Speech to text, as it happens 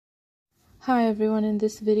Hi everyone, in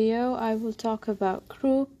this video I will talk about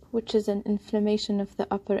croup, which is an inflammation of the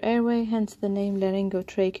upper airway, hence the name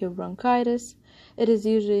Laryngotracheobronchitis. It is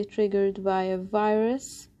usually triggered by a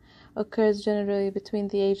virus, occurs generally between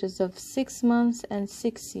the ages of 6 months and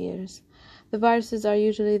 6 years. The viruses are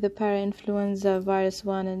usually the parainfluenza virus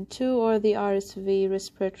 1 and 2 or the RSV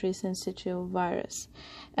respiratory syncytial virus,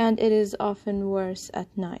 and it is often worse at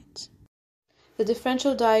night. The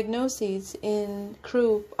differential diagnoses in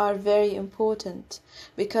croup are very important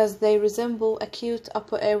because they resemble acute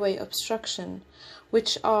upper airway obstruction,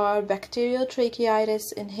 which are bacterial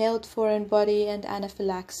tracheitis, inhaled foreign body, and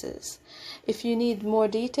anaphylaxis. If you need more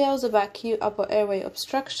details about acute upper airway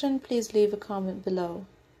obstruction, please leave a comment below.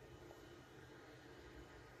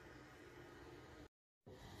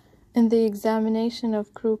 In the examination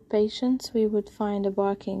of croup patients, we would find a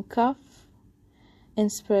barking cough,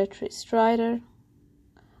 inspiratory stridor,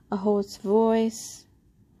 a hoarse voice.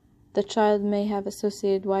 The child may have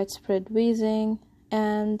associated widespread wheezing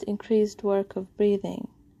and increased work of breathing.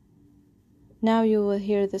 Now you will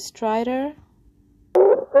hear the stridor.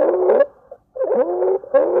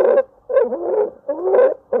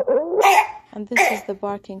 And this is the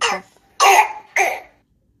barking cough.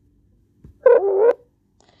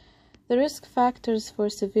 The risk factors for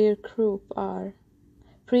severe croup are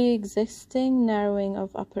pre-existing narrowing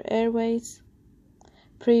of upper airways,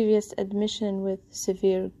 previous admission with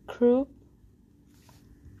severe croup,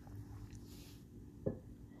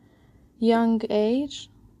 young age.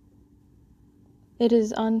 It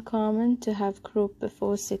is uncommon to have croup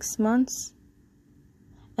before 6 months,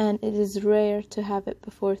 and it is rare to have it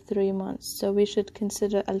before 3 months, so we should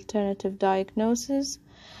consider alternative diagnoses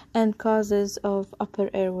and causes of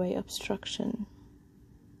upper airway obstruction.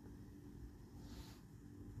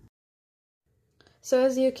 So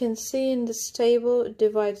as you can see in this table, it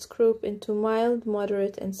divides croup into mild,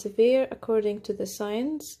 moderate, and severe according to the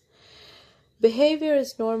signs. Behavior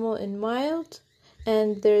is normal in mild,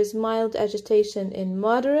 and there is mild agitation in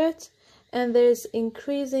moderate, and there is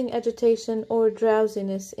increasing agitation or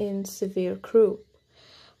drowsiness in severe croup.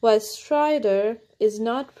 While stridor is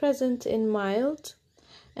not present in mild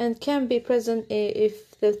and can be present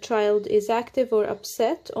if the child is active or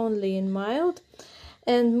upset, only in mild.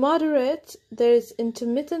 And moderate, there is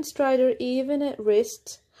intermittent stridor even at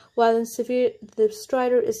rest, while in severe, the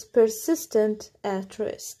stridor is persistent at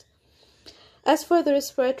rest. As for the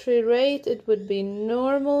respiratory rate, it would be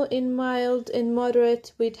normal in mild. In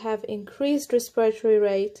moderate, we'd have increased respiratory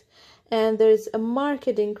rate, and there is a marked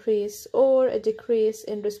increase or a decrease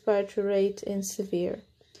in respiratory rate in severe.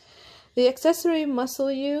 The accessory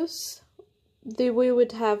muscle use, we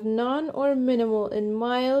would have none or minimal in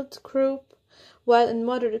mild croup, while in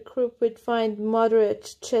moderate croup we'd find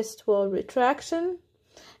moderate chest wall retraction,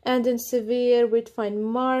 and in severe we'd find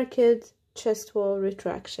marked chest wall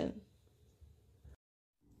retraction.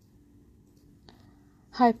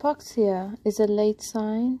 Hypoxia is a late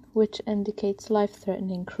sign which indicates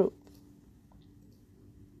life-threatening croup.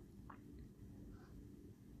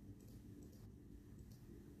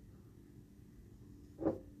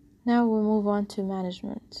 Now we'll move on to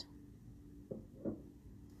management.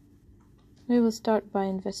 We will start by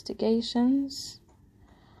investigations.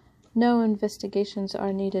 No investigations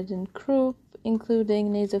are needed in croup,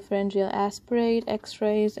 including nasopharyngeal aspirate,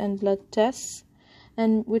 x-rays, and blood tests,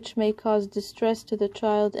 and which may cause distress to the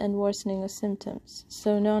child and worsening of symptoms,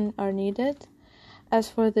 so none are needed. As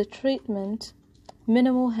for the treatment,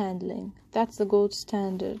 minimal handling, that's the gold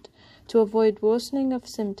standard, to avoid worsening of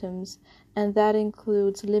symptoms, and that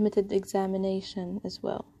includes limited examination as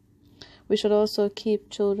well. We should also keep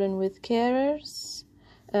children with carers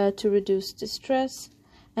to reduce distress,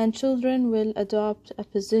 and children will adopt a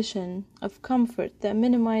position of comfort that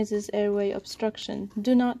minimizes airway obstruction.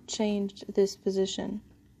 Do not change this position.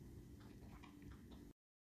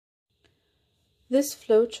 This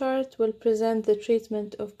flowchart will present the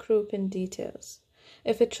treatment of croup in details.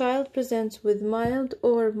 If a child presents with mild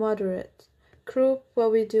or moderate croup,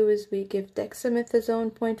 what we do is we give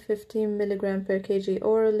dexamethasone 0.15 mg per kg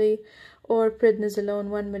orally, or prednisolone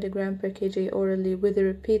 1 mg per kg orally with a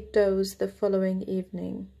repeat dose the following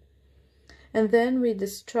evening. And then we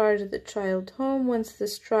discharge the child home once the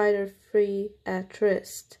stridor free at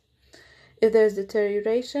rest. If there's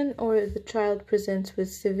deterioration or if the child presents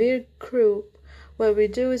with severe croup, what we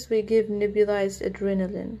do is we give nebulized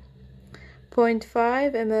adrenaline.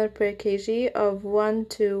 0.5 ml per kg of 1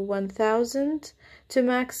 to 1000 to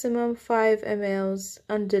maximum 5 ml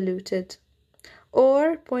undiluted,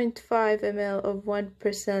 or 0.5 ml of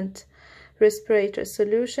 1% respirator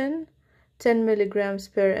solution, 10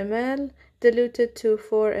 mg per ml, diluted to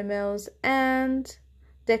 4 ml, and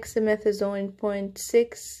dexamethasone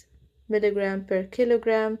 0.6 milligram per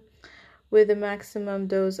kilogram, with a maximum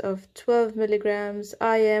dose of 12 milligrams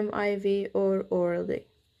IM, IV, or orally.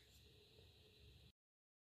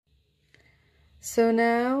 So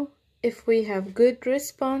now, if we have good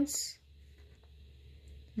response,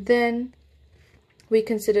 then we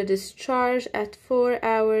consider discharge at 4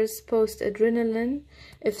 hours post-adrenaline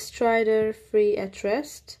if stridor free at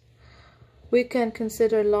rest. We can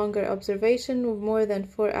consider longer observation of more than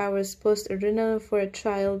 4 hours post-adrenaline for a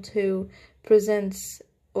child who presents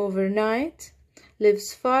overnight,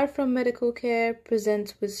 lives far from medical care,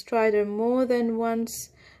 presents with stridor more than once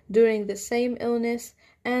during the same illness,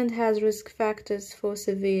 and has risk factors for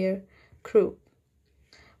severe croup.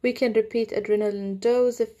 We can repeat adrenaline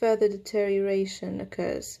dose if further deterioration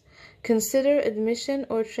occurs. Consider admission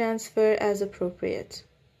or transfer as appropriate.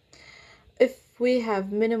 If we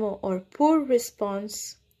have minimal or poor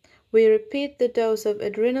response, we repeat the dose of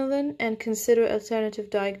adrenaline and consider alternative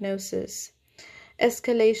diagnoses,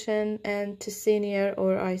 escalation and to senior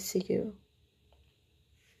or ICU.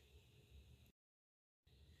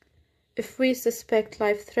 If we suspect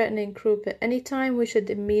life-threatening croup at any time, we should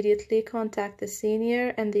immediately contact the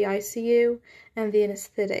senior and the ICU and the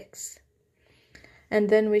anesthetics. And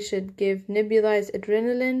then we should give nebulized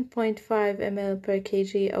adrenaline 0.5 ml per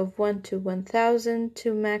kg of 1 to 1000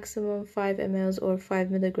 to maximum 5 ml or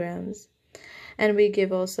 5 milligrams. And we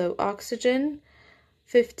give also oxygen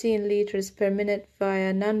 15 liters per minute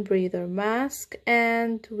via non-breather mask,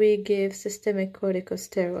 and we give systemic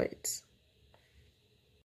corticosteroids.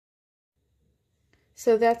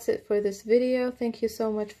 So that's it for this video. Thank you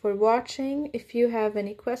so much for watching. If you have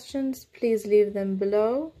any questions, please leave them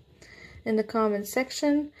below in the comment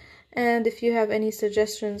section. And if you have any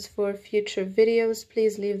suggestions for future videos,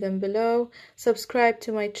 please leave them below. Subscribe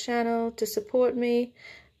to my channel to support me.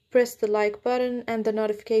 Press the like button and the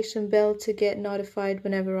notification bell to get notified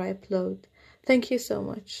whenever I upload. Thank you so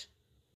much.